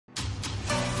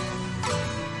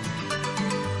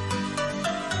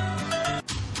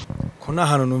ko nta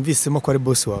hantu numvisemo ko ari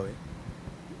boss wawe.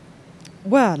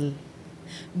 Well,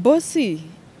 bossy.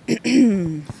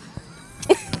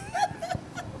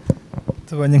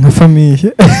 Tubanye nka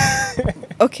famille.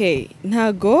 Okay,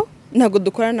 ntago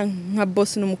dukorana nka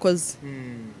boss n'umukozi.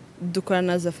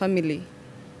 Dukorana as a family.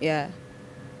 Yeah.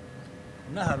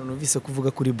 Nta hantu numvise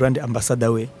kuvuga kuri brand ambassador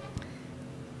we.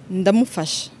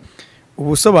 Ndamufasha.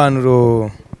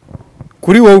 Ubusobanuro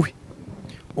kuri wowe.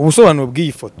 Ubusobanuro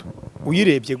bw'iyi foto.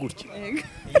 Uyirebye gutya. Iyi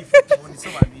foto ubona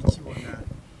isobanuye iki bona?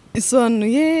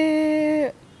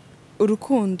 Isobanuye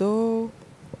urukundo,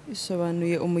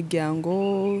 isobanuye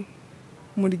umuryango.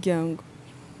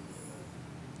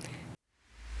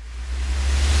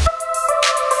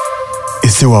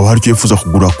 Ese waba hari icyo wifuza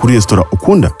kugura kuri resitora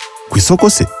ukunda ku isoko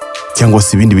se cyangwa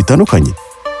se ibindi bitandukanye?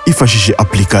 Ifashishije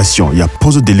application ya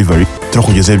Pozo Delivery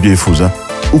turakugezaho ibyo wifuza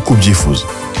uko ubyifuza.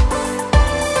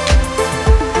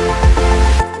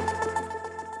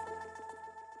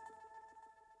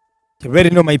 You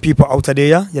already know my people out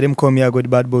there. Yarem call me a good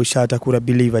bad boy, shot, akura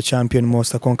believer, champion,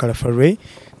 monster, conqueror, foray,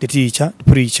 the teacher, the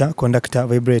preacher, conductor,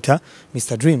 vibrator,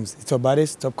 Mr. Dreams, the top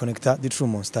baddest, top connector, the true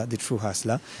monster, the true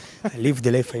hustler. I live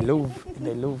the life I love, and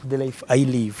I love the life I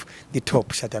live. The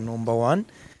top shatter number one,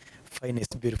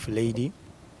 finest beautiful lady,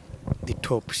 the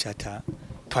top shatter,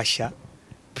 Pasha,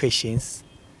 patience,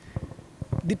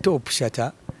 the top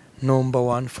shatter, number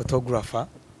one photographer,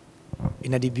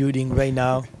 in the building right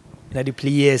now. In the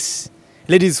place.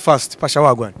 Ladies first, Pasha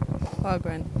Wagwan.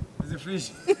 Wagwan. Is it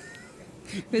fresh?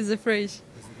 Is it fresh?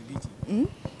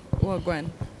 Wagwan.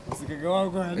 Is it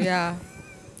Wagwan? Yeah.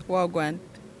 Wagwan.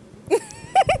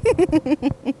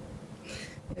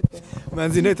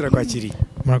 Manzi netra kwa chiri.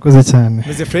 Murakoze cyane.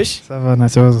 Is it fresh? Sava na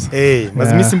cyozo.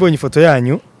 Mazimisi mbonye ifoto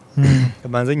yanyu.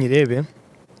 Banza nyirebe.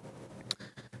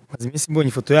 Mazimisi mbonye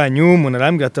ifoto yanyu, umuntu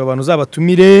arambwira ati abantu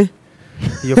uzabatumire.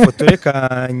 Iyo foto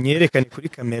reka nyerekane kuri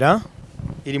kamera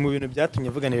iri mu bintu byatumye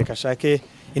vuga reka shake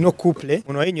ino couple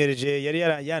umuntu wayinyereje yari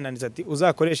yananiza ati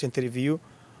uzakoresha interview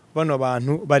bano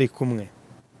bantu bari kumwe.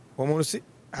 Uwo muntu si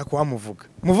akwamuvuga.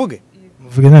 Muvuge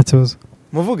nta cyozo.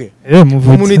 Muvuge?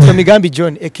 Muvuge. Umuntu yitwa Migambi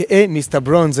John aka Mr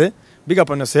Bronze, big up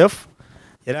on yourself.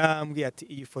 Yarambwiye ati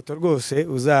iyi foto rwose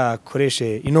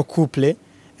uzakoreshe ino couple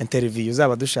interview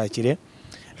uzaba dushakire.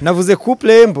 Navuze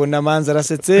couple mbona Manzi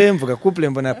arasetse, mvuga couple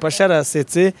mbona Pasha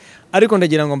arasetse, ariko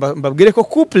ndagira ngo mbabwire ko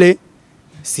couple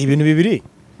si ibintu bibiri,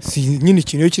 si nyine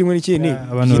ikintu kirimo n'ikindi.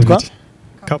 Byitwa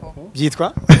couple.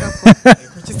 Byitwa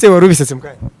kuki se warubisetse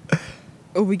mukanya?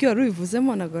 Uburyo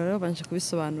warubivuzemo nagara babanje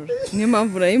kubisobanura. Niyo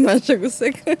mpamvu nayimanje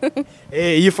guseka.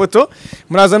 Iyi foto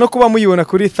muraza no kuba muyibona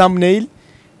kuri thumbnail.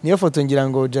 Niyo foto ngira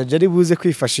ngo Jaja ari buze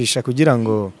kwifashisha kugira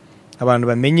ngo abantu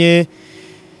bamenye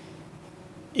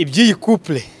iby'iyi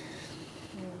couple.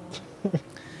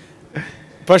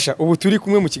 Pasha, ubu turi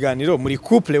kumwe mu kiganiro muri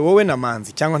couple wowe na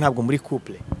Manzi cyangwa ntabwo muri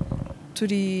couple?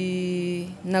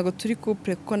 Nago turi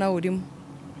couple kuko nawe urimo.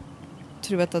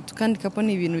 Turi batatu kandi couple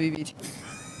ni ibintu bibiri.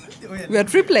 We are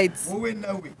triplets. Wowe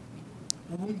nawe.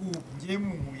 Ubu ngubu ngiye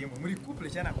mumuye muri couple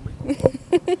cyangwa ntabwo muri couple?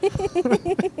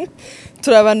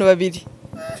 Turi abantu babiri.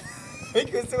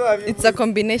 It's a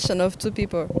combination of two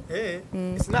people.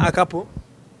 It's not a couple.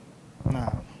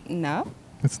 No.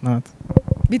 It's not.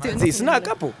 It's not a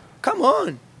couple. Come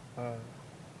on.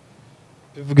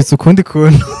 Bivuga ukundi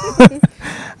kuntu.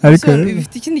 Ariko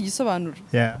bifite ikindi gisobanuro.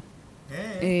 Yeah.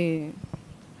 Okay.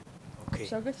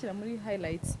 Shaka shyira muri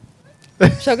highlights.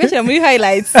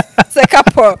 It's a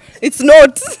couple. It's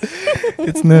not.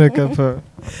 It's not a couple.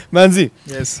 Manzi.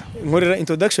 Yes. Nkorera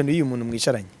introduction y'uyu muntu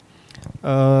mwicaranye.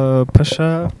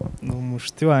 Pasha ni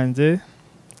umushuti wanjye,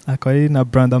 akaba ari na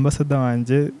brand ambassador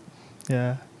wanjye.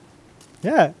 Yeah.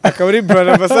 Akaba ari brand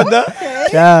ambassador.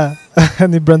 Yeah.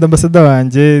 Ni brand ambassador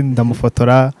wanjye,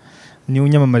 ndamufotora, ni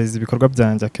unyamamariza ibikorwa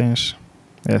byanjye akenshi.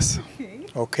 Yes.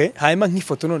 Okay. Hanyuma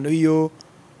nk'ifoto none iyo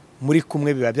muri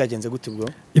kumwe biba byagenze gute bwo?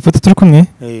 Ifoto turi kumwe?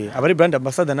 Abari brand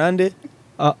ambassador nande?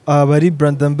 Abari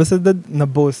brand ambassador na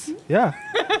boss. Yeah.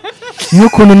 Niyo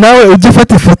kuntu nawe ujye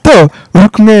ufata ifoto uri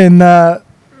kumwe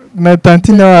na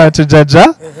tantina wacu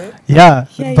Jaja. Yeah.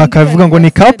 Bakavuga ngo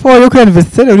ni couple yo kuri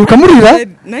anniversaire uri kamurira?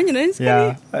 Nanjye nari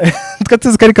Yeah.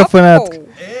 Twatuzi kari couple natwe.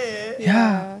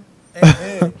 Yeah.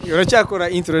 Uracyakora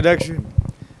introduction.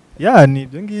 Yeah, ni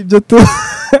ibyo ngibyo tu.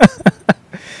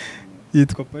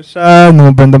 Yitwa Pasha,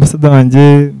 ni brand ambassador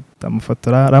wanjye,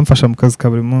 ndamufotora, aramfasha mu kazi ka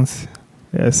buri munsi.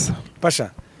 Yes.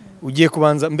 Pasha, ugiye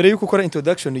kubanza mbere yuko ukora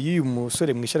introduction y'uyu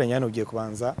musore mwisharanye hano ugiye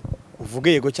kubanza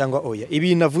uvuge yego cyangwa oya.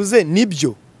 Ibi navuze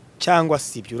nibyo cyangwa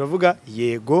sibyo? Uravuga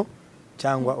yego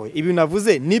cyangwa oya. Ibi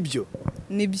navuze nibyo?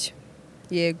 Nibyo.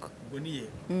 Yego. Ubwo ni yego.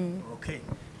 Okay.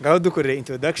 Ngaho dukorera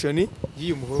introduction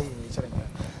y'uyu muhungu mwisharanye.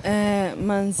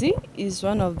 Manzi is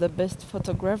one of the best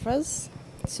photographers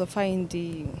so far in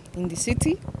the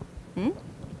city.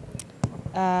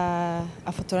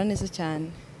 Afotora neza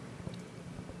cyane.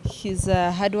 He's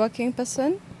a hardworking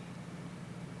person.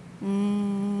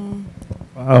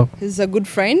 Wow. He's a good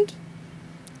friend.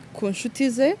 Ku nshuti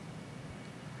ze.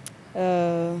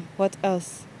 What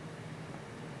else?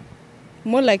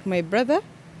 More like my brother.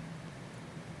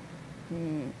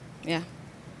 Yeah.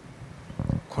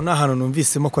 Ko nta hantu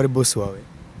numvisemo ko ari boss wawe.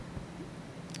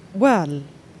 Well,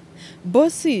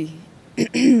 bossy.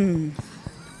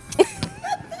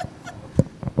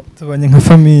 Tubanye nka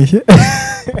famille.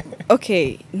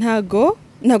 Okay, ntago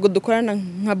dukorana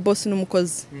nka boss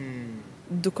n'umukozi.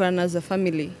 Dukorana as a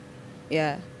family.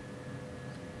 Yeah.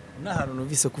 Nta hantu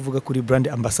numvise kuvuga kuri brand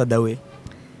ambassador we.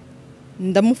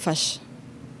 Ndamufasha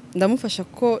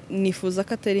ko nifuza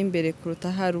ko atari imbere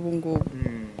kuruta hari ubu ngubu.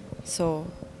 So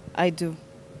I do.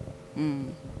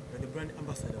 The brand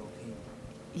ambassador of him.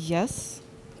 Yes.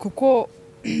 Kuko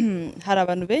hari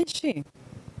abantu benshi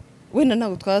wenda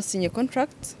ntabwo twasinye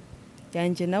contract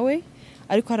yanjye nawe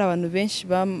ariko hari abantu benshi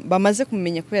bamaze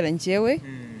kumenya kubera njyewe.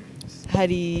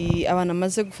 Hari abantu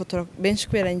amaze gufotora benshi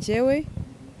kubera njyewe.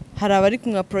 Hari abari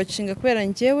kumwaproachinga kubera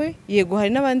njyewe. Yego hari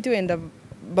n'abandi wenda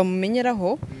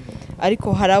bamumenyeraho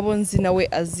ariko hari abo nzi nawe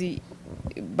azi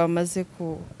bamaze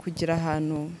kugira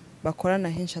ahantu bakorana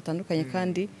henshi hatandukanye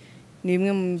kandi ni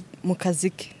bimwe mu kazi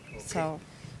ke. Sawa.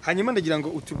 Hanyuma ndagira ngo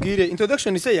utubwire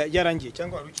introduction ise yarangiye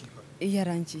cyangwa warukikwa?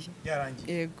 Yarangiye.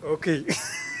 Yego. Okay.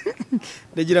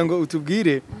 Ndagira ngo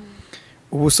utubwire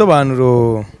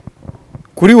ubusobanuro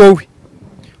kuri wowe.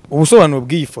 Ubusobanuro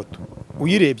bw'iyi foto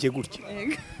uyirebye gutya.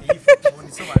 Iyi foto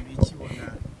isobanuye iki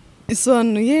bona?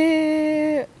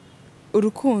 Isobanuye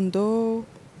urukundo,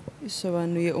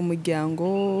 isobanuye umuryango.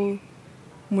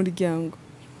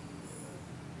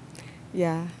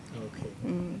 Yeah. Okay.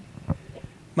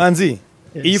 Manzi,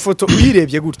 iyi foto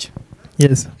uyirebye gutya.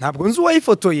 Yes. Ntabwo nzi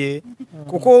wayifotoye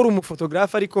kuko uri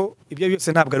umufotographe ariko ibyo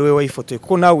byose ntabwo ari we wayifotoye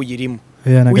kuko nawe uyirimo.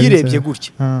 Uyirebye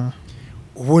gutya.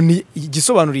 Uboni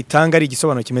igisobanuro itanga ari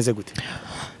igisobanuro kimeze gute?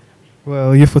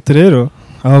 Well, iyi foto rero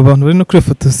aba bantu bari no kuri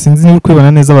foto sinzi niba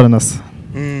kwibana neza baranasa.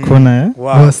 Kona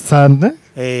basana.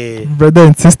 Brother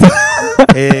and sister.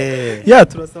 Yeah,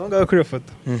 turasaba ngaho kuri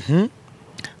foto.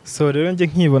 So rero nje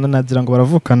nkibona nagira ngo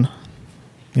baravukana.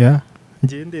 Yeah.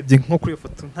 Ngiye ndebye nko kuri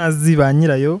foto ntazi ba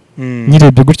nyirayo.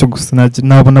 Nyirebye gutyo gusa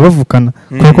nabona bavukana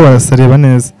kuko barasareba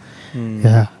neza.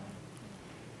 Yeah.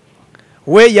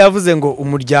 We yavuze ngo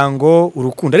umuryango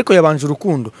urukundo ariko yabanje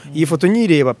urukundo. Iyi foto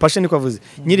nyireba Pasha niko avuze.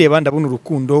 Nyireba ndabona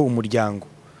urukundo umuryango.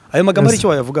 Ayo magambo ari cyo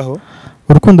wayavugaho?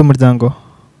 Urukundo umuryango.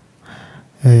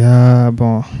 Yeah,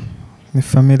 bon. Ni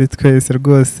family twese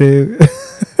rwose.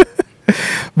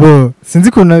 Bo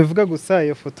sinzi ko nabivuga gusa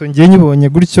iyo foto ngiye nyibonye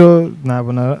gutyo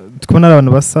nabona tukubona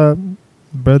abantu basa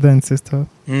brother and sister.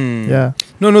 Yeah.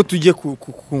 None tujye ku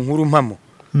nkuru mpamo.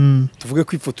 Tuvuge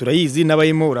ko ifoto urayizi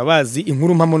n'abayimo urabazi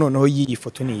inkuru mpamo noneho iyi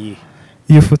foto ni iyi.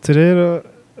 Iyo foto rero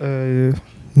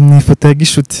ni ifoto ya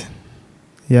gishuti.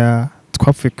 Ya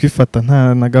twapfuye kwifata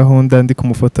nta na gahunda ndi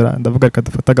kumufotora ndavuga reka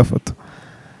dufata agafoto.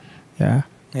 Yeah.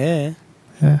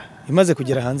 Imaze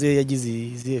kugera hanze yagize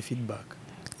izihe feedback?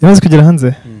 Imaze kugera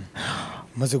hanze?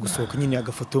 Imaze gusohoka nyine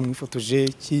agafoto mwifotoje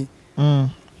ki?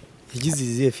 Yagize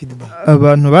izihe feedback?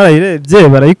 Abantu barayirebye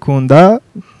barayikunda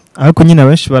ariko nyine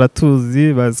abenshi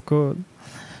baratuzi bazi ko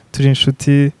turi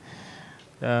inshuti.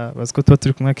 Bazi ko tuba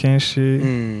turi kumwe kenshi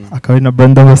akaba ari na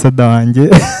brand ambassador wanjye.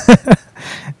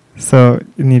 So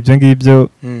ni ibyo ngibyo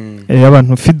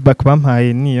abantu feedback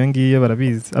bampaye ni iyo ngiyo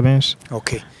barabizi abenshi.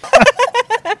 Okay.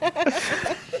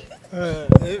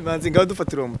 Manzi ngaho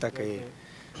dufatira umutaka ye.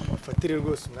 Fatire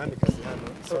rwose umwami kazi hano.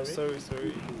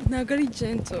 Sorry. Ntabwo ari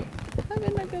gentle.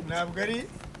 Ntabwo ari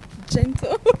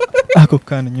gentle. Ako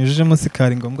kantu nyujemo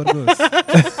sikari ngombwa rwose.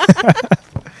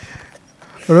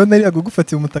 Urabona ari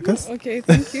agugufatiye umutaka se? Okay,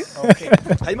 thank you. Okay.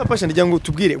 Hanyuma Pasha ndagira ngo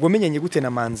tubwire wamenyanye gute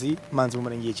na Manzi mu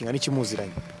marangiye kingana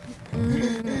ikimuziranye?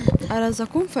 Araza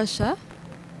kumfasha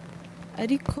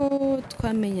ariko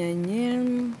twamenyanye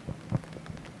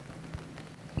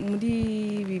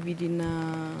muri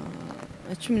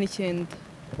 2019.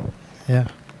 Yeah.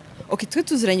 Okay, twe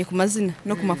tuziranye ku mazina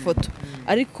no ku mafoto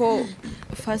ariko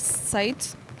first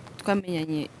sight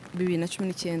twamenyanye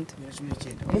 2019.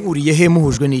 Muhuriye he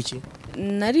muhujwe n'iki?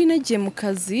 Nari nagiye mu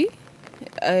kazi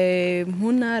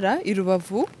mu ntara i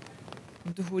Rubavu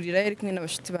duhurira ari kumwe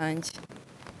n'abashiti banjye.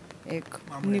 Ego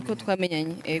niko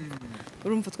twamenyanye. Ego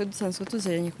urumva twe dusanzwe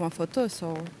tuziranye ku mafoto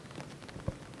so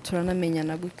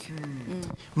turanamenyana gutyo.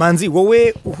 Manzi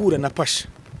wowe uhura na Pasha.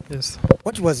 Yes.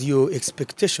 What was your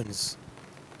expectations?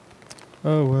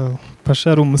 Oh well, Pasha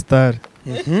yari umusitari.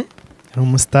 Yari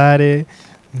umusitari,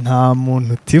 nta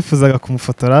muntu utifuzaga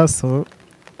kumufotora, so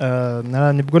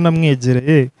nibwo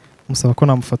namwegereye musaba ko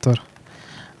namufotora.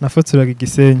 Nafotoraga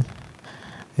Gisenyi.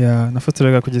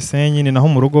 Nafotoraga ku Gisenyi, ni naho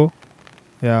mu rugo.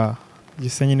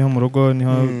 Gisenyi niho mu rugo,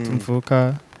 niho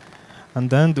tumvuka. And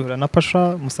then duhura na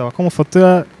Pasha, musaba ko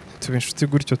mufotora, tuba inshuti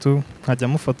gutyo tu, nkajya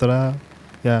mufotora.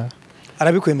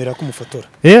 Arabikwemerera ko umufotora?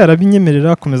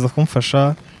 Arabinyemerera, akomeza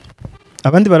kumfasha.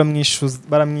 Abandi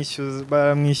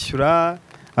baramwishyura,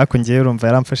 ariko ngewe urumva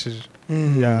yaramfashije.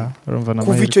 Urumva na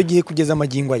kuva icyo gihe kugeza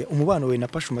amagingo aya, umubano we na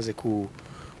Pasha umaze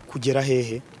kugera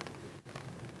hehe?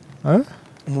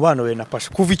 Umubano we na Pasha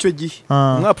kuva icyo gihe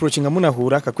umwaproachinga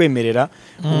munahura akakwemerera,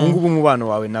 ubu ngubu umubano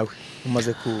wawe nawe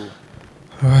umaze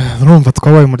urumva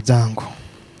twabaye umuryango.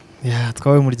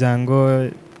 Twabaye umuryango,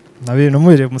 nawe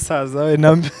numurire umusaza we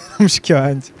na mushiki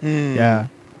wanjye.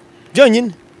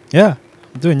 Byonyine?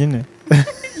 Byonyine.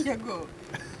 Yago.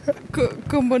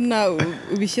 Ko mbona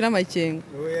ubishyira amakenga.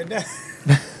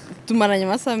 Tumaranye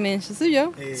amasaha menshi,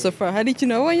 sibyo? So far hari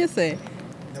ikintu wabonye se?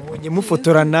 Nabonye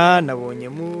mufotorana, nabonye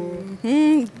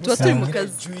tuba turi mu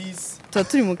kazi. Tuba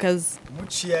turi mu kazi.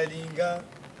 Muciyaringa.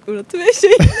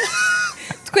 Uratubeshye.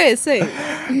 Twese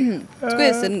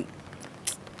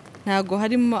ntago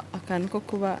harimo akantu ko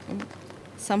kuba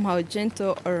somehow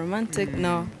gentle or romantic,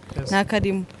 no. Nta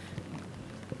karimo.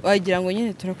 Wagira ngo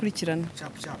nyine turakurikirana.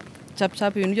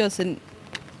 Chap ibintu byose.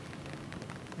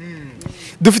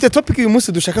 Dufite topic uyu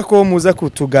munsi dushaka ko muza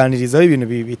kutuganirizaho ibintu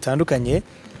bitandukanye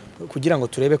kugira ngo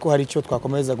turebe ko hari icyo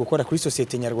twakomeza gukora kuri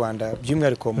societe nyarwanda,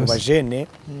 by'umwihariko mu bajene.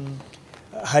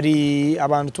 Hari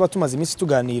abantu tuba tumaze iminsi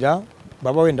tuganira,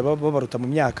 baba wenda babaruta mu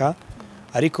myaka,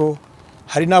 ariko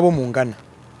hari nabo mungana.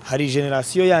 Hari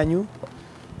generation yanyu,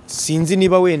 sinzi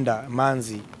niba wenda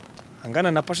Manzi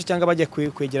angana na Pasha cyangwa bajya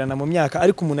kwegerana mu myaka,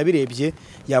 ariko umuntu abirebye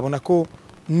yabona ko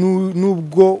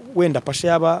nubwo wenda Pasha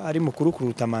yaba ari mukuru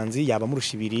kuruta Manzi, yaba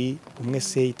murusha 2, 1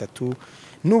 se 3.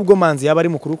 Nubwo Manzi yaba ari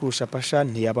mukuru kurusha Pasha,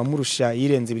 ntiyaba murusha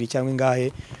irenze 2 cyangwa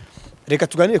ingahe. Reka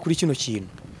tuganire kuri kino kintu.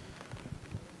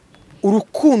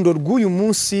 Urukundo rw'uyu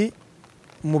munsi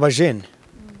mu bajene,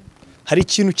 hari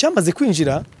ikintu cyamaze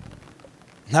kwinjira,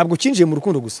 ntabwo kinjiye mu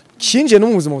rukundo gusa, kinjiye no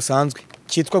mu buzima busanzwe,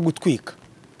 cyitwa gutwika.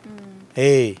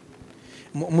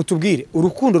 Mutubwire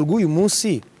urukundo rw'uyu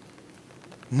munsi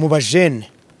mu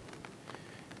bajene,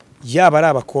 yaba ari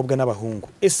abakobwa n'abahungu,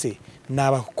 ese ni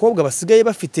abakobwa basigaye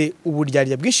bafite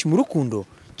uburyarya bwinshi mu rukundo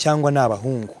cyangwa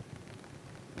n'abahungu?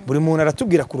 Buri muntu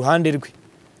aratubwira ku ruhande rwe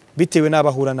bitewe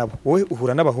n'abahura nabo. Wowe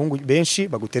uhura n'abahungu benshi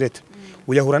bagutereta,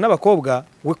 uyahura n'abakobwa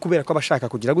we kubera ko abashaka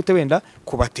kugira gute wenda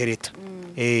kubatereta.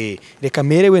 Reka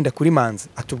mere wenda kuri Manzi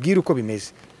atubwire uko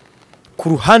bimeze ku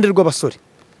ruhande rw'abasore.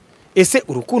 Ese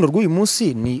urukundo rw'uyu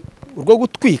munsi ni urwo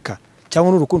gutwika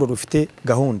cyangwa n'urukundo rufite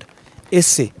gahunda?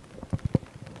 Ese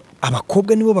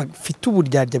abakobwa nibo bafite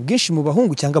uburyarya bwinshi mu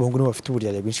bahungu cyangwa abahungu nibo bafite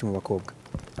uburyarya bwinshi mu bakobwa?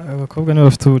 Abakobwa nibo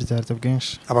bafite uburyarya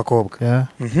bwinshi. Abakobwa?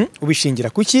 Ubishingira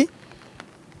kuki?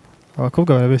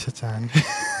 Abakobwa barabeshya cyane.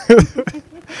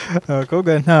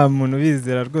 Abakobwa nta muntu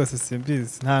bizera rwose,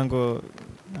 simbizi. Ntango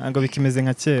bikimeze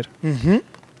nka kera.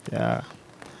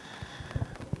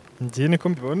 Ngiye niko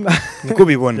mbibona. Niko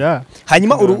bibona.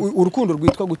 Hanyuma urukundo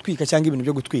rwitwa gutwika cyangwa ibintu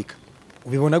byo gutwika,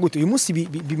 ubibona gute? Uyu munsi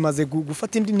bimaze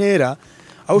gufata indi ntera,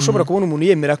 aho ushobora kubona umuntu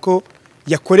yemera ko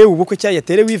yakorewe ubukwe cyangwa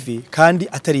yaterewe ivi kandi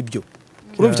atari byo.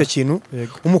 Urumva icyo kintu?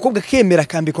 Umukobwa akemera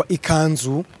akambikwa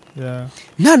ikanzu,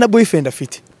 nta na boyfriend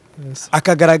afite,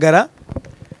 akagaragara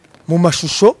mu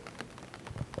mashusho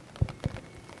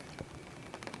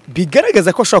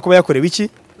bigaragaza ko ashobora kuba yakorewe iki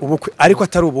ubukwe, ariko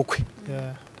atari ubukwe.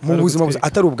 Mu buzima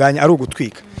atari ubwanya, ari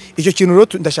ugutwika. Icyo kintu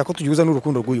rero ndashaka ko tugihuza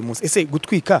n'urukundo rw'uyu munsi. Ese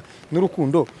gutwika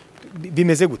n'urukundo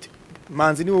bimeze gute?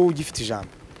 Manzi ni wowe ugifite ijambo.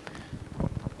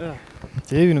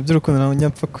 Ibintu by'urukundo nawe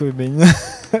nyapfa kubimenya.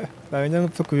 Nawe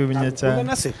nyapfa kubimenya cyane.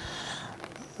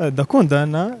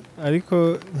 Ndakundana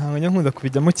ariko ntawe nkunda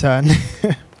kubijyamo cyane.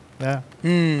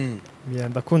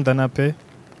 Ndakundana pe,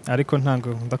 ariko ntango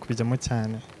nkunda kubijyamo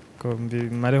cyane ko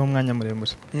bimareho umwanya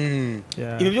muremure.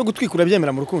 Ibi byo gutwika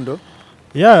urabyemera mu rukundo?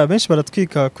 Benshi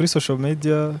baratwika kuri social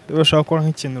media, bashaka gukora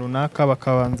nk'ikintu runaka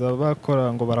bakabanza bakora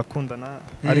ngo barakundana,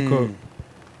 ariko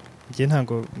ngiye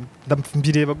ntango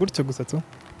mbireba gutyo gusa tu.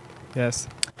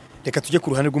 Reka tujye ku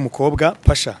ruhande rw'umukobwa.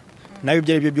 Pasha, nawe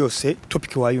ibyo ari byo byose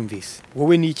topic wayumvise,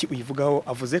 wowe niki uyivugaho?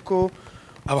 Avuze ko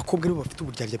abakobwa nibo bafite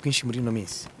uburyarya bwinshi muri no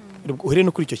minsi. Uhere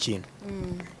no kuri icyo kintu.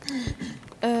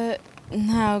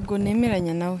 Ntago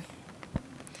nemeranya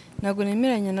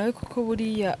nawe kuko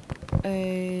buriya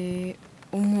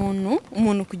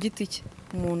umuntu ku giti cye,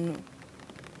 umuntu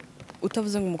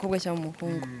utavuze ngo umukobwa cyangwa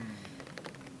umuhungu,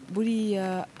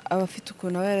 buriya abafite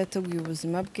ukuntu aba yarateguye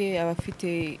ubuzima bwe,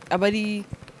 abari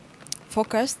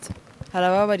focused, hari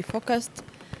ababa bari focused,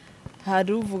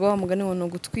 hari uvuga wa mugani ngo no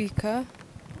gutwika,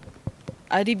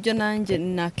 ari byo nanjye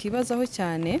nakibazaho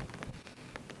cyane,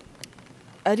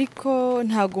 ariko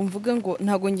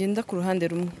ntago ngenda ku ruhande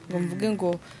rumwe ngo mvuge ngo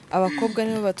abakobwa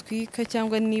nibo batwika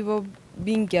cyangwa nibo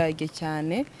bingyage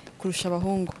cyane kurusha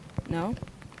abahungu, no,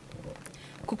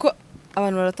 kuko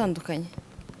abantu baratandukanye.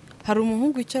 Hari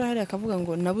umuhungu wicara hariya akavuga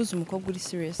ngo nabuze umukobwa uri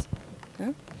serious,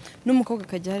 n'umukobwa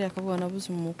akajya hariya akavuga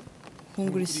nabuze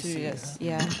umuhungu uri serious,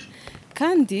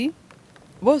 kandi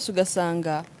bose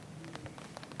ugasanga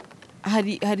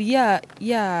hari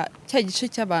cya gice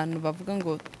cy'abantu bavuga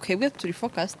ngo twebwe turi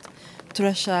focused,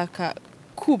 turashaka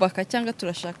kubaka cyangwa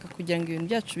turashaka kugira ngo ibintu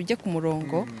byacu bijye ku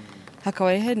murongo,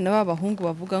 hakaba hari n'abahungu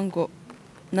bavuga ngo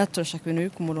turashaka ibintu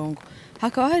biri ku murongo,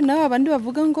 hakaba hari n'abandi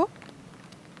bavuga ngo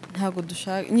ntago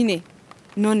dushaka, nyine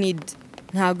no need,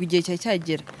 ntago igihe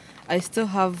cyagera, I still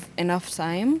have enough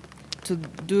time to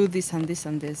do this and this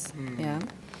and this,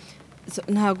 so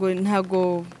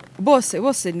ntago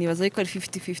bose nibaza yuko ari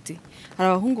 50-50. Hari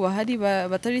abahungu bahari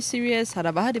batari serious, hari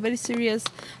abahari bari serious,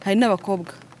 hari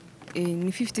n'abakobwa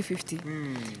ni 50-50.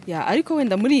 Ariko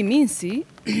wenda muri iyi minsi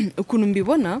ukuntu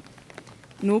mbibona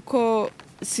nuko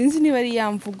sinzi niba ari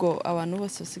ya mvugo abantu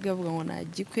bose basigaye bavuga ngo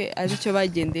nagikwe aricyo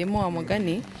bagendeyemo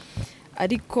amagani,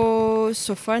 ariko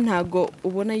so far ntago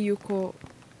ubona yuko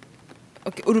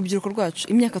urubyiruko rwacu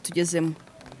imyaka tugezemo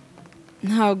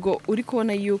ntago uri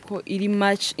kubona yuko iri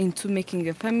much into making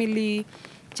a family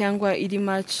cyangwa iri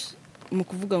much mu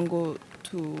kuvuga ngo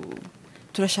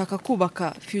turashaka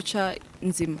kubaka future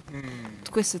nzima.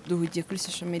 Twese duhugiye kuri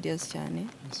social media cyane,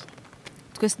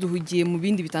 twese duhugiye mu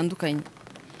bindi bitandukanye.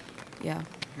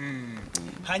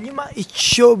 Hanyuma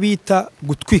icyo bita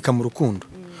gutwika mu rukundo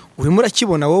urimo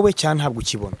urakibona wowe cyane ntabwo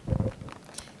ukibona?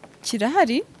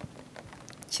 Kirahari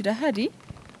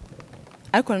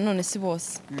ariko nanone si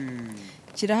bose.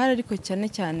 Kirahari ariko cyane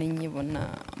cyane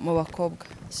nyibona mu bakobwa.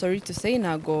 Sorry to say,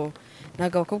 ntago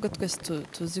abakobwa twese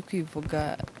tuzi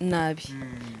kwivuga nabi,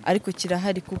 ariko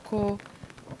kirahari kuko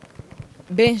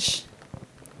benshi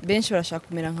barashaka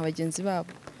kumera nka bagenzi babo.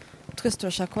 Twese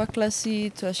turashaka kuba classy,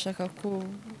 turashaka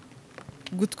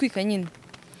gutwika nyine,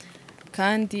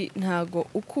 kandi ntago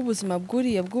uko ubuzima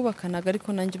bwuriye bwubakanaga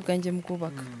ariko nanjye ubwanjye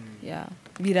mbwubaka.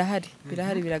 Birahari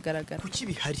biragaragara. Kuki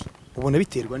bihari ubona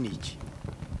biterwa n'iki?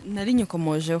 Nari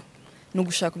nyokomojeho no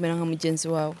gushaka kumera nka mugenzi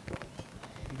wawe.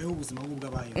 Mbeho ubuzima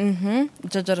bw'abaye.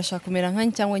 Jaja arashaka kumera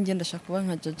nka cyangwa njye ndashaka kuba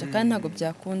nka Jaja, kandi ntago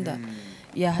byakunda.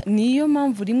 Niyo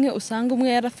mpamvu rimwe usanga umwe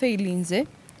yarafailinze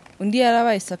undi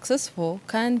yarabaye successful,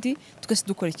 kandi twese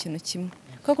dukora ikintu kimwe.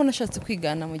 Kuko nashatse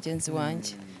kwigana mugenzi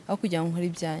wanjye aho kugira ngo nkore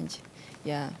ibyanjye.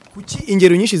 Kuki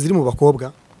ingero nyinshi ziri mu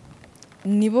bakobwa?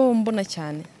 Nibo mbona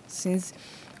cyane, sinzi,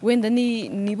 wenda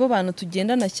nibo bantu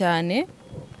tugendana cyane,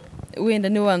 wenda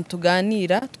nibo bantu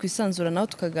tuganira, twisanzura naho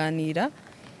tukaganira,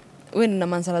 wenda na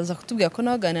Manzi araza kutubwira ko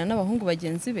nawe aganira n'abahungu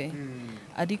bagenzi be,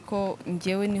 ariko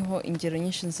njyewe niho ingero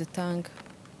nyinshi nzitanga.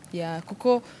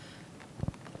 Kuko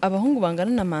abahungu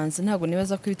bangana na Manzi ntabwo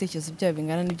nibaza ko ibitekerezo byabo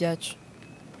bingana n'ibyacu.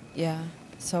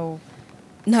 So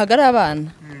ntago ari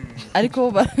abana,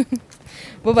 ariko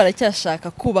bo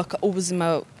baracyashaka kubaka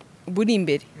ubuzima buri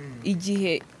imbere.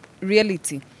 Igihe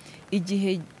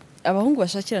abahungu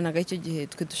bashakiranaga icyo gihe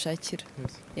twe dushakira.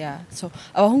 So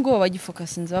abahungu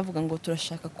bagifokasinze bavuga ngo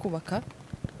turashaka kubaka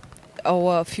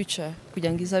our future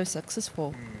kugira ngo izabe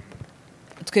successful.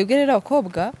 Twebwe rero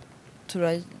abakobwa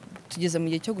tugeze mu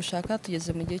gihe cyo gushaka,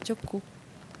 tugeze mu gihe cyo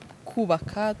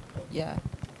kubaka.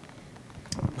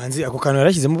 Manzi, ako kantu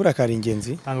yarashyizemo burakari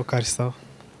ingenzi? Ntabwo kari sawa.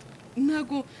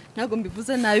 Ntago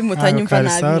mbivuze nabi mutanyumva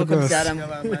nabi nuko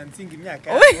byarama.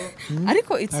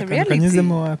 Ariko it's a reality.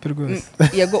 Kanyizemo wapi rwose?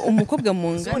 Yago umukobwa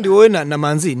munga. Undi wowe na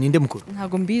Manzi ninde mukuru?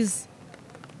 Ntago mbizi.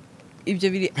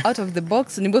 Ibyo biri out of the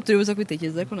box, nibwo turibuza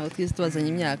kwitekereza ariko nawe twese tubazanye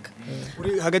imyaka.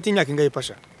 Uri hagati y'imyaka ingahe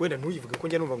Pasha? Wenda ntuyivuge ko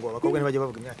njya numva ngo abakobwa ntibajya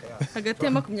bavuga imyaka yabo. Hagati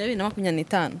ya 20 na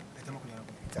 25.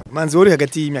 Manzi uri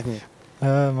hagati y'imyaka ingahe?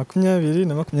 20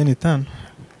 na 25.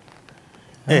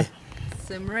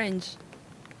 Same range.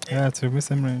 Turi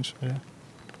same range.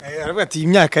 Aravuga ati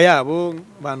imyaka yabo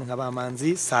abantu nka ba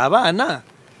Manzi sabana.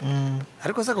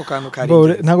 Ariko sako kantu kari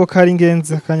ntago kari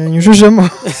ingenzi kanyanyujujemo,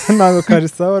 ntago kari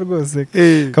sawa rwose,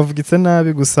 kavugitse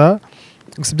nabi gusa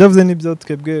byavuze nibyo.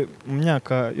 Twebwe mu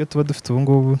myaka yo tuba dufite ubu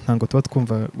ngubu ntago tuba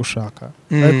twumva gushaka,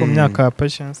 ariko mu myaka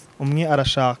patience umwe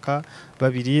arashaka,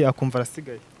 babiri akumva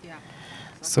arasigaye.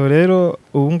 So rero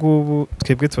ubu ngubu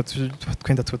twebwe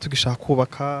tuba tugishaka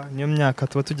kubaka, niyo myaka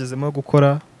tuba tugezemo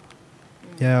gukora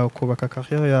kubaka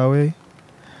career yawe,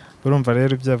 urumva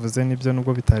rero ibyavuze nibyo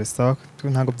nubwo bitari sawa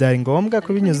ntabwo byari ngombwa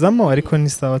kubinyuzamo ariko ni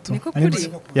sawa tu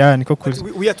niko kuri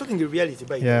we are talking reality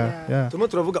by turimo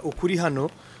turavuga ukuri hano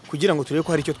kugira ngo turebe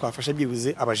ko hari icyo twafasha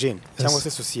byibuze abajene cyangwa se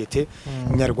societe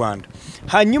nyarwanda.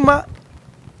 Hanyuma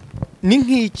ni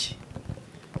nk'iki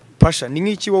Pasha, ni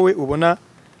nk'iki wowe ubona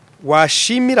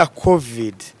washimira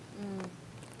covid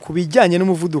ku bijyanye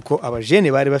n'umuvuduko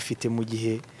abajene bari bafite mu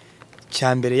gihe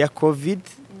cya mbere ya covid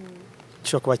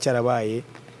cyo kuba cyarabaye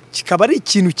kikaba ari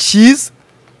ikintu cyiza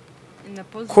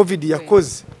covid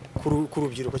yakoze ku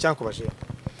rubyiruko cyangwa ku bajene?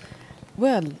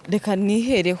 Well, reka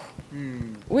nihereho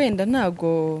wenda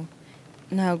ntago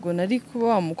nari kuba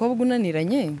wa mukobwa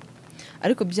unaniranye,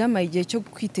 ariko byamaye igihe cyo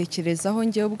kwitekerezaho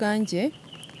njyewe ubwanjye,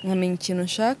 nkamenya ikintu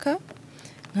nshaka,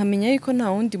 nkamenya yuko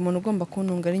nta wundi muntu ugomba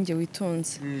kuntunga ari njye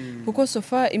witonze, kuko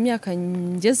sofa imyaka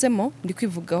ngezemo ndi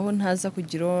kwivugaho ntaza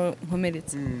kugira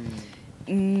nkomeretse.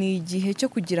 Ni igihe cyo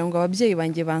kugira ngo ababyeyi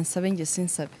banjye bansabe njye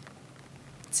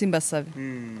simbasabe.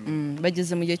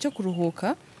 Bageze mu gihe cyo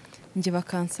kuruhuka, njye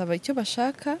bakansaba icyo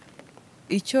bashaka,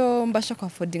 icyo mbasha kwa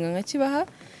affordinga nkakibaha,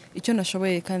 icyo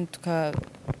nashoboye kandi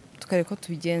tukareka ko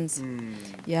tubigenza.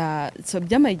 So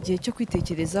byamaye igihe cyo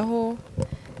kwitekerezaho,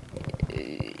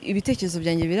 ibitekerezo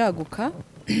byanjye biraguka,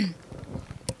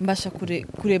 mbasha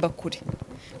kureba kure,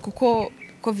 kuko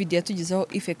covid yatugizeho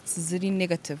effects ziri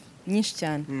negative nyinshi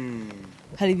cyane.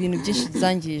 Hari ibintu byinshi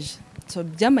zangije. So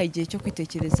byamaye igihe cyo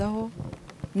kwitekerezaho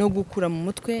no gukura mu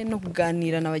mutwe no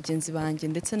kuganira na bagenzi banjye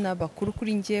ndetse n'abakuru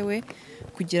kuri njyewe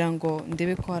kugira ngo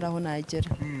ndebe ko hari aho nagera.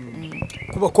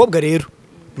 Ku bakobwa rero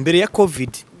mbere ya covid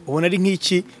ubona ari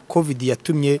nk'iki covid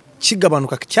yatumye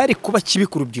kigabanuka cyari kuba kibi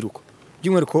ku rubyiruko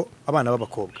by'umwihariko abana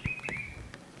b'abakobwa?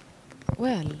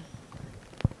 Well,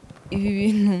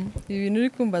 ibi bintu uri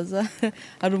kumbaza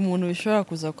hari umuntu bishobora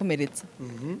kuza gukomeretsa.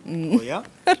 Oya,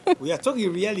 we are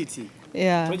talking reality.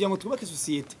 Turagira ngo twubake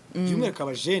societe by'umwihariko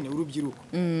abajene urubyiruko.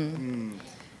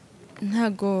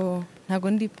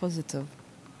 Ntago ndi positive,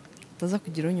 taza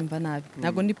kugira unyumva nabi.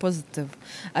 Ntago ndi positive,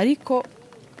 ariko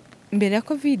mbere ya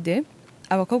covid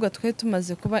abakobwa twe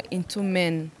tumaze kuba into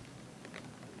men.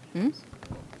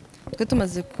 Twe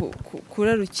tumaze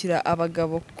kurarukira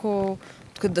abagabo ko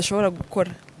twe tudashobora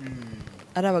gukora,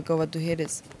 ari abagabo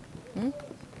baduhereza.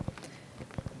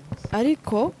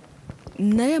 Ariko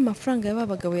naye amafaranga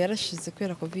y'abagabo yarashize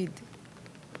kubera covid.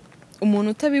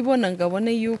 Umuntu utabibona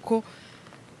ngabone yuko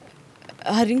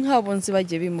hari nk'abonzi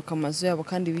bagiye bimuka amazu yabo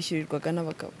kandi bishyurirwaga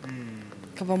n'abagabo.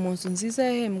 Kava mu nzu nziza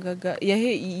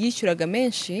yishyuraga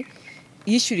menshi,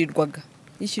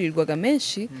 yishyurirwaga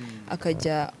menshi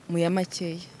akajya mu ya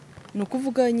makeya. Ni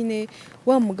ukuvuga nyine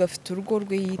wa mugabo afite urugo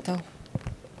rwe yitaho.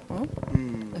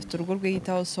 Afite urugo rwe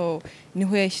yitaho, so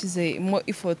niho yashyize mo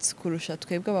efforts kurusha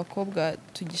twebwe abakobwa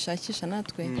tugishakisha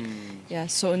natwe.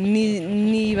 So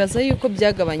nibaza yuko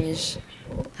byagabanyije.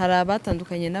 Hari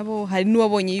abatandukanye nabo, hari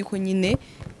n'uwabonye yuko nyine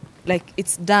like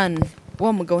it's done,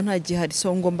 wa mugabo nta gihari,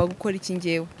 so ngomba gukora iki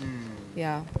ngewe.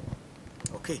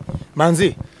 Okay,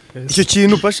 Manzi, icyo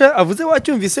kintu Pasha avuze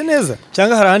wacyumvise neza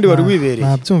cyangwa hari ahandi wari wibereye?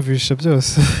 Nabyumvishe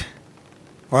byose.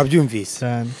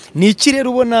 Wabyumvise? Ni iki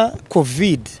rero ubona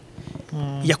covid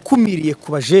yakumiriye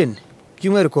ku bajene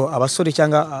by'umwihariko abasore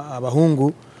cyangwa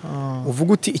abahungu?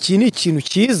 Uvuga uti iki ni ikintu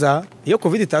cyiza, iyo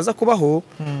covid itaza kubaho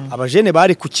abajene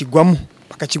bari kukigwamo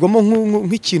bakakigwamo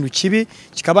nk'ikintu kibi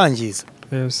kikabangiza.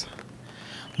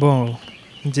 Bon,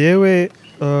 njyewe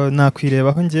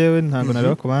nakwirebaho, njyewe ntabwo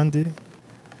nareba ku bandi.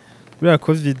 Buriya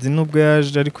covid nubwo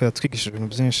yaje ariko yatwigishije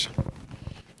ibintu byinshi.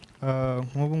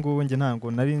 Nk'ubu ngubu njye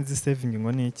ntabwo nari nzi saving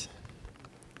ngo ni iki.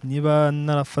 Niba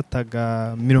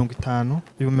narafataga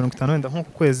 50 wenda nko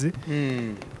ku kwezi,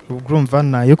 urumva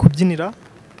nayo kubyinira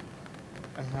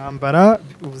nkambara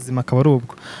ubuzima akaba ari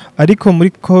ubwo. Ariko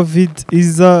muri covid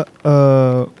iza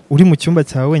uri mu cyumba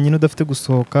cyawe wenyine udafite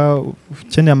gusohoka,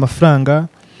 ukeneye amafaranga,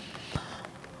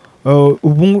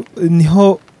 ubu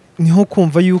niho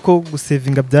kumva yuko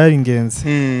gusevinga byari ingenzi.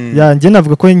 Njye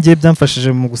navuga ko njye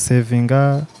byamfashije mu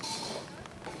gusevinga,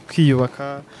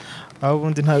 kwiyubaka. Aho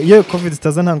ubundi iyo covid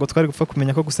itaza ntango twari gupfa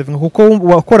kumenya ko gusevinga, kuko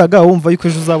wakoraga wumva yuko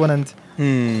ejo uzabona ndi.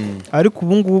 Ariko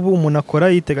ubu ngubu umuntu akora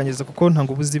yiteganyiriza kuko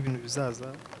ntango ubuzi ibintu bizaza.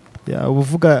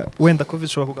 Ubuvuga wenda covid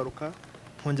ishobora kugaruka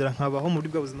nkongera nkabaho muri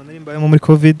bwa buzima nari mbayemo muri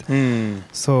covid.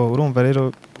 So urumva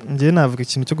rero njye navuga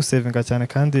ikintu cyo gusevinga cyane,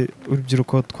 kandi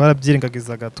urubyiruko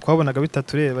twarabyirengagizaga, twabonaga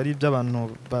bitatureba ari iby'abantu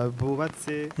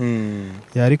bubatse.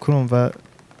 Ariko urumva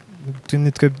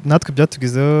natwe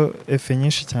byatugizeho efe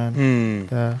nyinshi cyane.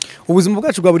 Ubuzima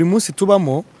bwacu bwa buri munsi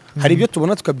tubamo hari ibyo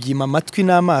tubona tukabyima amatwi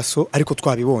n'amaso, ariko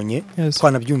twabibonye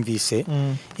twanabyumvise.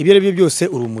 Ibyo ari byo byose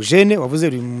uri umujene wavuze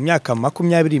uri mu myaka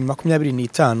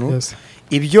 20-25.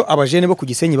 Ibyo abajene bo ku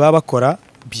Gisenyi baba bakora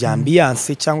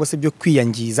byambiyanse cyangwa se byo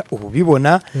kwiyangiza ubu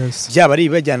bibona byaba ari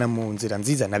ibajyana mu nzira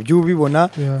nziza nabyo ubibona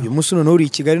uyu munsi noneho uri i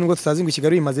Kigali nubwo tutazi ngo i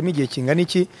Kigali imazemo igihe kingana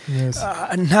iki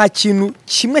nta kintu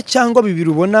kimwe cyangwa bibiri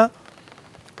ubona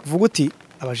vuga uti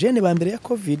abajene ba mbere ya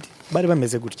covid bari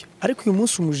bameze gutya ariko uyu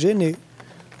munsi umujene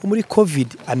wo muri covid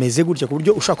ameze gutya ku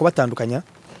buryo ushaka kubatandukanya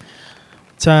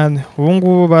cyane ubu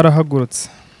ngubu barahagurutse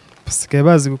basigaye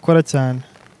bazi gukora cyane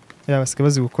basigaye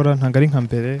bazi gukora ntabwo ari nka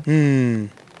mbere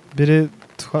mbere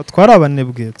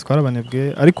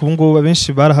twarabanebwe ariko ubu ngubu abenshi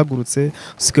barahagurutse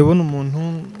usigaye ubona umuntu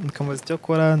nikamubaza icyo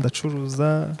akora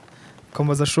ndacuruza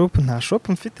ukamubaza shop nta shop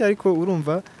mfite ariko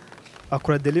urumva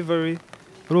akora delivery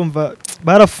urumva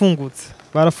barafungutse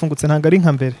ntabwo ari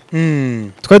nka mbere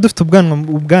twari dufite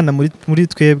ubwana muri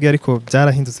twebwe ariko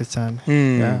byarahindutse cyane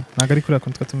ntabwo ari kuri ako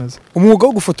twa tumeze umwuga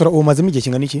wo gufotora umazemo igihe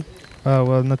kingana iki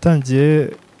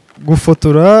natangiye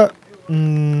gufotora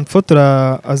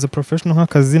as a professional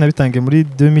nk'akazi nabitangiye muri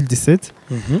 2017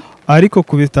 ariko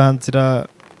kubitangira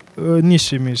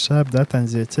nishimisha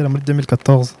byatangiye kera muri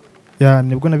 2014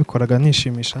 nibwo nabikoraga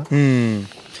nishimisha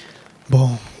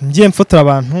ngiye mfotora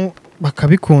abantu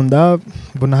bakabikunda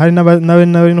mbona hari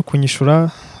nawe no kunyishura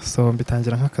so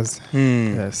mbitangira nk'akazi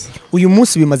uyu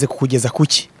munsi bimaze kukugeza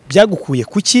kuki byagukuye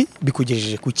kuki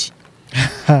bikugejeje kuki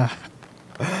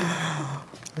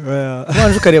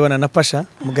wanje ukarebana na Pasha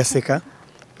mugaseka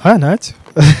ntacyo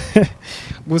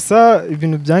gusa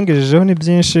ibintu byangejejeho ni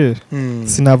byinshi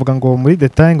sinavuga ngo muri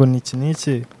detail ngo niki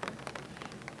niki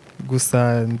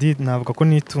gusa navuga ko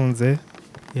nitunze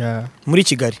muri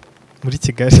Kigali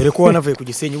dore ko wanavuye ku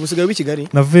Gisenyi ubu usigaye i Kigali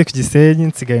navuye ku Gisenyi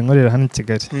nsigaye nkorera hano i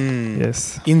Kigali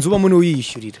inzu ubamo ni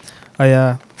uyishyurira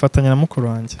mfatanya na mukuru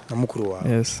wanjye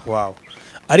wawe wow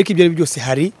ariko ibyo ari byose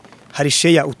hari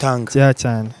share utanga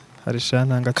cyane hari share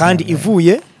ntanga kandi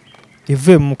ivuye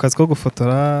mu kazi ko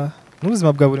gufotora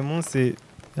n'ubuzima bwa buri munsi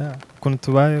ukuntu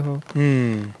tubayeho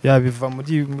biva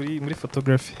muri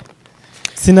photography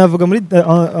sinavuga muri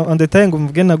on detail ngo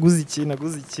mvuge naguze iki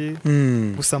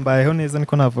gusa mbayeho neza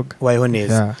niko navuga wayeho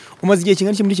neza umaze igihe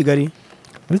kingana iki muri Kigali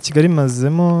muri Kigali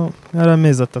mazemo yari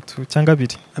amezi 3 cyangwa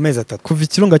 2 amezi 3 kuva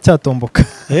ikirunga cyatomboka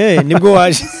nibwo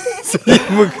waje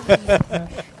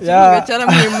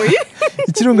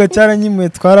ikirunga cyaranyimuye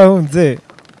twarahunze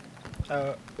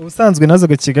ubusanzwe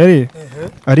nazaga Kigali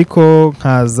ariko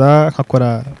nkaza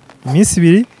nkakora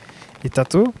iminsi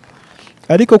 2-3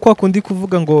 ariko kwa kundi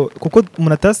kuvuga ngo kuko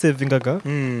umuntu atasevingaga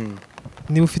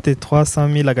niba ufite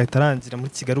 300,000 agahita arangira muri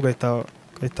Kigali ugahita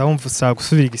wumva ushaka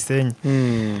gusubira i Gisenyi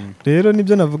rero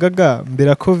nibyo navugaga mbere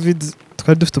ya covid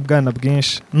twari dufite ubwana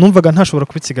bwinshi numvaga ntashobora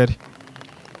kuba i Kigali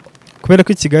kubera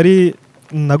ko i Kigali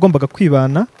nagombaga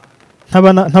kwibana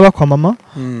ntaba kwa mama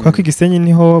kwa i Gisenyi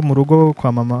niho mu rugo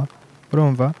kwa mama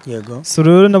urumva so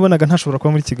rero nabonaga ntashobora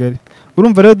kuba muri Kigali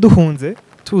urumva rero duhunze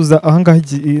tuza ahangaha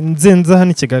nzenza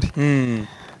hano i Kigali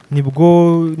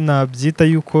nibwo nabyita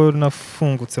yuko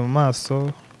nafungutse mu maso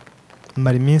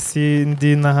mara iminsi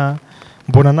ndi naha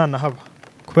mbona nanahaba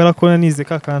kubera ko nanize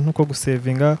ka kantu ko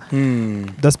gusevinga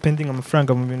spending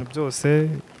amafaranga mu bintu byose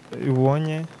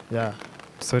ubonye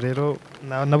so rero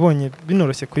nabonye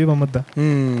binoroshye kuyibamo da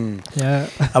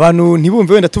abantu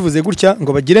ntibumve wenda tuvuze gutya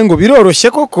ngo bagire ngo biroroshye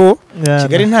koko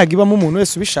Kigali ntago ibamo umuntu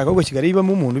wese ubishaka ahubwo Kigali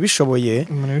ibamo umuntu ubishoboye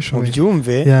mu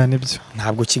byumve nibyo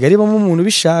ntabwo Kigali ibamo umuntu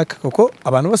ubishaka kuko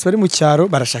abantu bose bari mu cyaro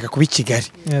barashaka kuba i Kigali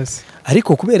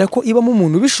ariko kubera ko ibamo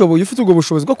umuntu ubishoboye ufite ubwo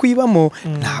bushobozi bwo kuyibamo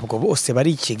ntabwo bose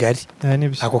bari i Kigali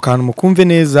ako kantu mukumve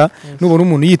neza nubona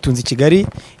umuntu yitunze i Kigali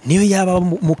niyo yaba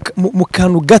mu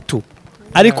kantu gato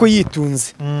ariko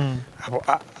yitunze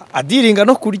adiringa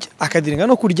no kurya akadiringa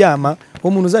no kuryama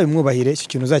uwo muntu uzabimwubahire icyo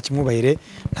kintu uzakimwubahire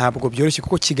ntabwo byoroshye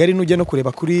kuko Kigali nujya no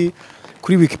kureba kuri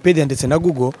Wikipedia ndetse na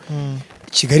Google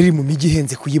Kigali iri mu mijyi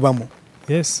ihenze kuyibamo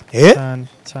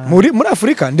muri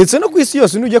Afurika ndetse no ku isi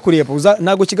yose nujya kureba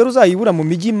ntabwo Kigali uzayibura mu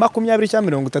mijyi 20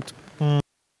 cyangwa 30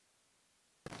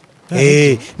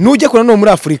 nujya kureba no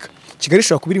muri Afurika Kigali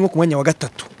ishobora kuba iri nko ku mwanya wa 3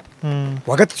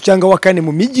 wa 3 cyangwa wa 4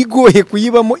 mu mijyi igoye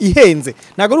kuyibamo ihenze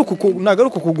ntabwo ari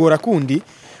ukukugora kundi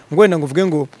ngo wenda ngo uvuge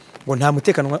ngo nta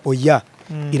mutekano oya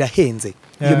irahenze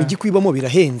iyo mijyi kuyibamo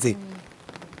birahenze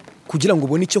kugira ngo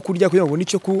ubone icyo kurya kugira ngo ubone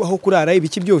icyo aho kurara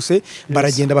ibiki byose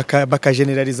baragenda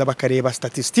bakageneraliza bakareba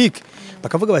statistique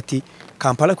bakavuga bati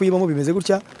Kampala kuyibamo bimeze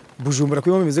gutya Bujumbura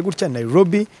kuyibamo bimeze gutya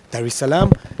Nairobi Dar es Salaam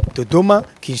Dodoma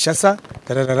Kinshasa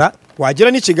tararara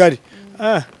wagera ni Kigali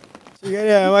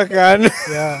Kigali amakana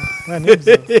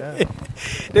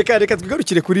reka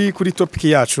twigarukire kuri topic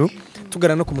yacu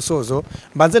tugana no ku musozo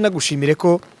mbanze nagushimire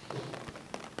ko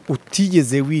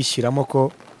utigeze wishyiramo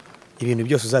ko ibintu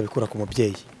byose uzabikura ku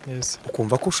mubyeyi Yes.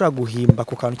 ukumva ko ushaka guhimba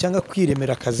ku kantu cyangwa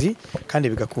kwiremera akazi kandi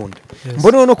bigakunda. Yes.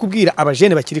 Mbona no kubwira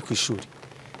abajene bakiri ku ishuri,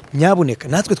 nyabuneka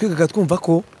natwe twigaga twumva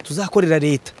ko tuzakorera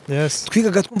leta, Yes.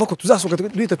 twigaga twumva ko tuzasohoka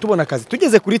duhita tubona akazi,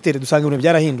 tugeze kuri tere dusanga ibintu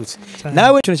byarahindutse. Cyane.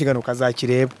 Nawe cyo kigano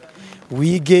kazakireba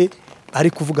wige ari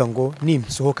kuvuga ngo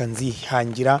nimsohoka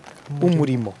nzihangira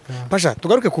umurimo. Pasha,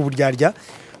 tugaruke ku buryarya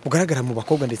ugaragara mu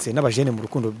bakobwa ndetse n'abajene mu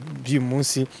rukundo by'uyu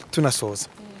munsi tunasoza.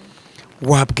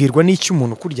 Wabwirwa n'iki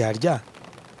umuntu kuryarya,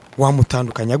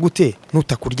 wamutandukanya gute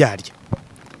nutakuryarya?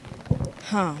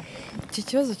 Iki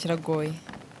kibazo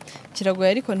kiragoye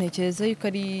ariko ntekereza yuko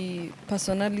ari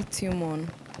personality y'umuntu,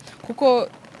 kuko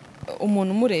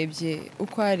umuntu umurebye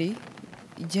uko ari,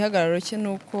 igihagararo cye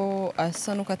nuko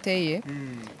asa nuko ateye,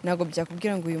 ntabwo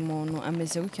byakubwira ngo uyu muntu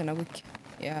ameze gutya na gutya.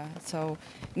 So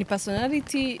ni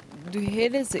personality,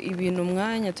 duhereze ibintu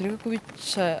umwanya, tureke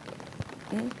kubica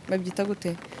babyita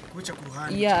gute, Kubica ku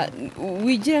ruhande.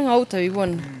 wigire nkaho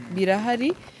utabibona.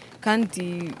 Birahari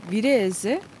kandi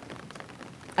bireze,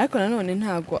 ariko nanone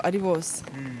ntago ari bose.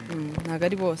 Ntago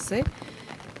ari bose,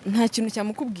 nta kintu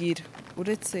cyamukubwira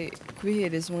uretse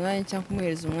kubihereza umwanya cyangwa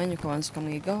kumuhereza umwanya ukabanza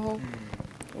ukamwigaho,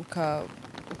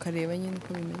 ukareba nyine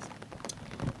uko bimeze.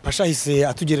 Pasha hise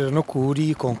atugerera no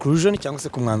kuri conclusion cyangwa se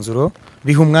ku mwanzuro,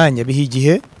 biha umwanya, biha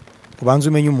igihe, ubanza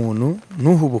umenye umuntu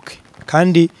ntuhubuke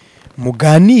kandi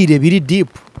muganire biri deep,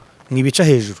 mwibica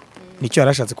hejuru. Nicyo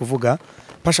yarashatse kuvuga.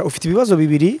 Pasha, ufite ibibazo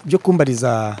bibiri byo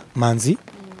kumbariza Manzi,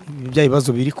 bya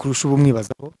bibazo biri kurusha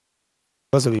ubumwibazaho,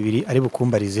 ibibazo bibiri ari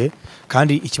bukumbarize,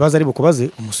 kandi ikibazo ari bukubaze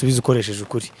umusubize ukoresheje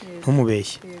ukuri,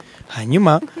 ntumubeshye.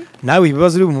 Hanyuma nawe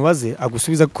ibibazo uri bumubaze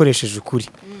agusubiza gukoresheje ukuri,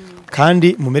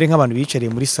 kandi mumere nk'abantu bicariye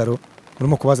muri salo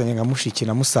murimo kubazanya nka mushiki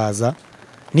na musaza.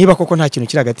 Niba koko nta kintu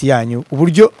kiri hagati yanyu,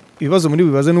 uburyo ibibazo muri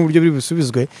bibaze n'uburyo biri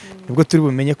busubizwe, nibwo turi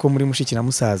bumenye ko muri mushiki na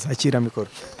musaza. Akira mikoro,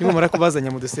 nimumara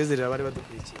kubazanya mudusezerera bari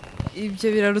badukurikiye.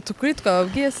 Ibyo biraruta ukuri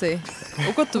twababwiye se,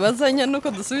 uko tubazanya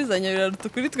nuko dusubizanya biraruta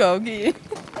ukuri twababwiye.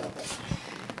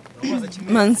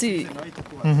 Manzi,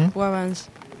 wabanje.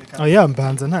 Oya,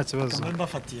 mbanza nta kibazo.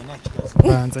 Mbafatiye nta kibazo.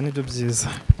 Mbanza nibyo byiza.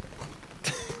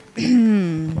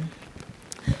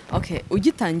 Okay,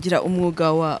 ugitangira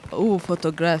umwuga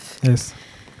w'ubufotographe, Yes.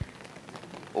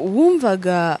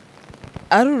 wumvaga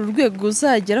ari urwego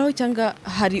uzageraho cyangwa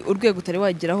hari urwego utari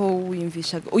wageraho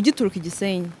wiyumvishaga ugituruka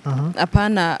Igisenyi?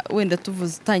 Apana wenda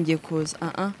tuvuze utangiye kuza.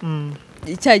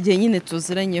 Icyagihe nyine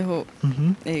tuziranyeho.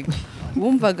 Yego.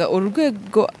 Wumvaga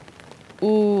urwego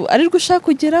ari rwo ushaka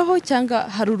kugeraho cyangwa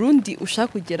hari urundi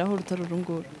ushaka kugeraho rutari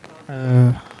urunguru?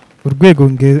 Urwego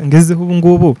ngezeho ubu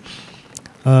ngubu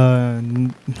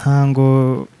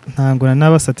ntango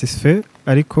naba satisfait,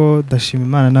 ariko ndashima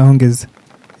Imana naho ngeze.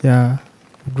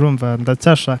 Urumva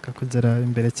ndacyashaka kugera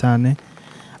imbere cyane,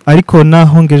 ariko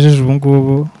naho ngejeje ubu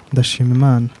ngubu ndashima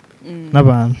Imana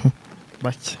n'abantu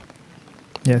bake.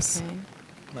 Yes.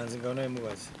 Manzi ngaho nawe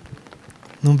mubaze.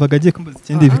 Numvaga agiye kumbaza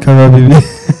ikindi bikaba bibi.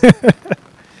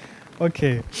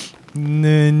 Okay.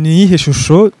 Ni iyihe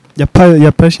shusho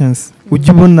ya patience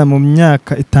ujya ubona mu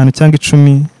myaka 5 cyangwa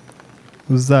 10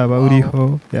 uzaba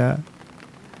uriho?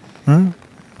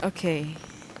 Okay.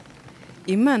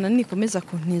 Imana nikomeza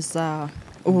kuntiza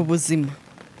ubu buzima.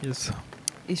 Yes.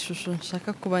 Ishusho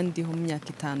nshaka kuba ndiho mu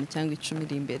myaka 5 cyangwa 10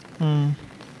 iri imbere.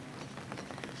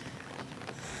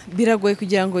 Biragoye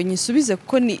kugira ngo nyisubize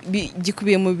kuko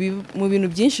gikubiye mu bintu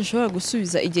byinshi nshobora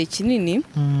gusubiza igihe kinini,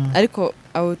 ariko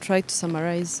I will try to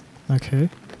summarize. Okay.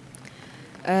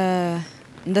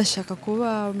 Ndashaka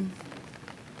kuba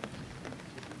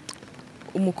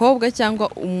umukobwa cyangwa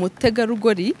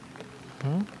umutegarugori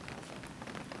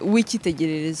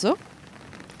w'icyitegererezo.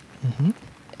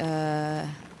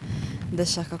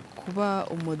 Ndashaka kuba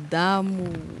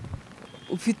umudamu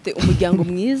ufite umuryango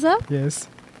mwiza. Yes.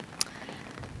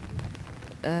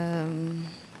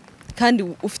 Kandi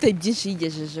ufite byinshi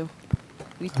yigejejeho,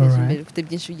 witeje imbere, ufite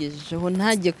byinshi yigejejeho,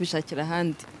 ntagiye kubishakira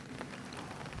ahandi.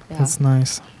 That's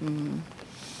nice.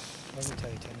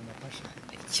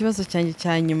 Ikibazo cyanjye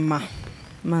cya nyuma,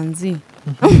 Manzi.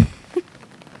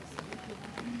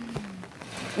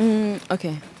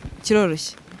 Okay,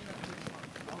 kiroroshye.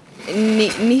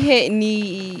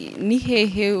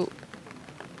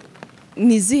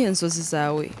 Ni zihe nzozi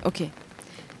zawe? Okay.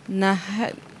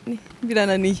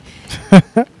 Birananiye.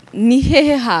 Ni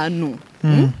hehe hantu?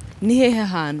 Ni hehe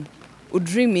hantu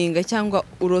udreaminga cyangwa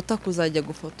urota kuzajya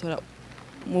gufotora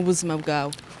mu buzima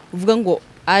bwawe? Uvuga ngo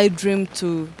I dream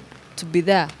to be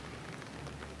there.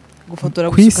 Gufotora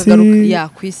gukagaruka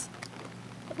kwisi.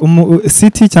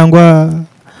 City cyangwa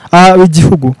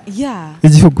igihugu?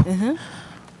 Igihugu.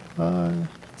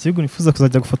 Igihugu nifuza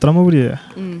kuzajya gufotoramo buriya.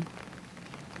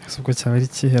 Ubwo cyawe ari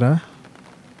kihera.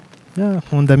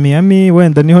 nkunda Miami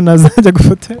wenda niho nazajya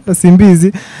gufotora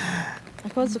simbizi.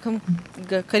 akabazo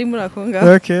kari muri ako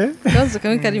ngaho. Okay. Akabazo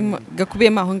kamwe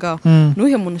gakubiyemo aho ngaho.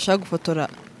 Nuhe muntu ushaka gufotora?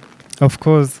 Of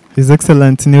course, His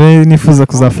Excellent niwe nifuza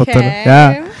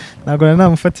kuzafotora. Ntabwo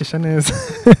namufatisha neza.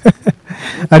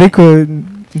 Ariko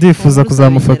ndifuza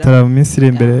kuzamufotora mu minsi iri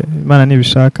imbere, Imana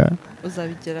nibishaka.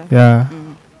 Uzabigera.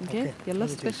 Okay, your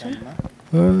last question.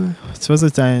 Ikibazo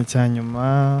cyanjye cya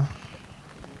nyuma.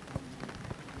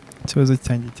 Ikibazo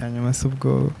cyanjye cya nyuma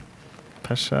subwo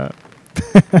Pasha.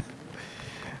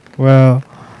 Well.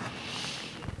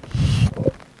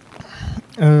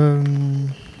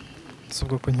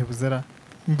 Subwo kunyibuzera.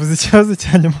 Mbuze ikibazo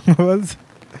cya nyuma mubaza.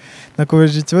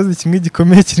 Nakomeje ikibazo kimwe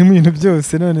gikomeye kiri mu bintu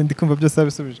byose none ndikumva byose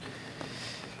abisubije.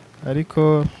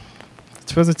 Ariko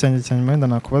ikibazo cyanjye cya nyuma wenda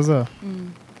nakubaza.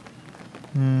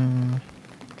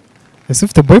 Ese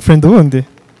ufite boyfriend ubundi?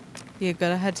 Yego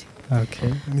arahari. Okay.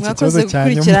 Mwakoze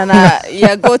gukurikirana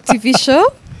YAGO TV show.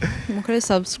 Mukore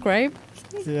subscribe.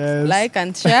 Yes. Like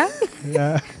and share.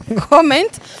 Yeah.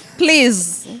 Comment.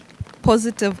 Please.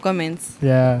 Positive comments.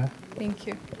 Yeah. Thank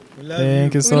you.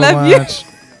 Thank you so much.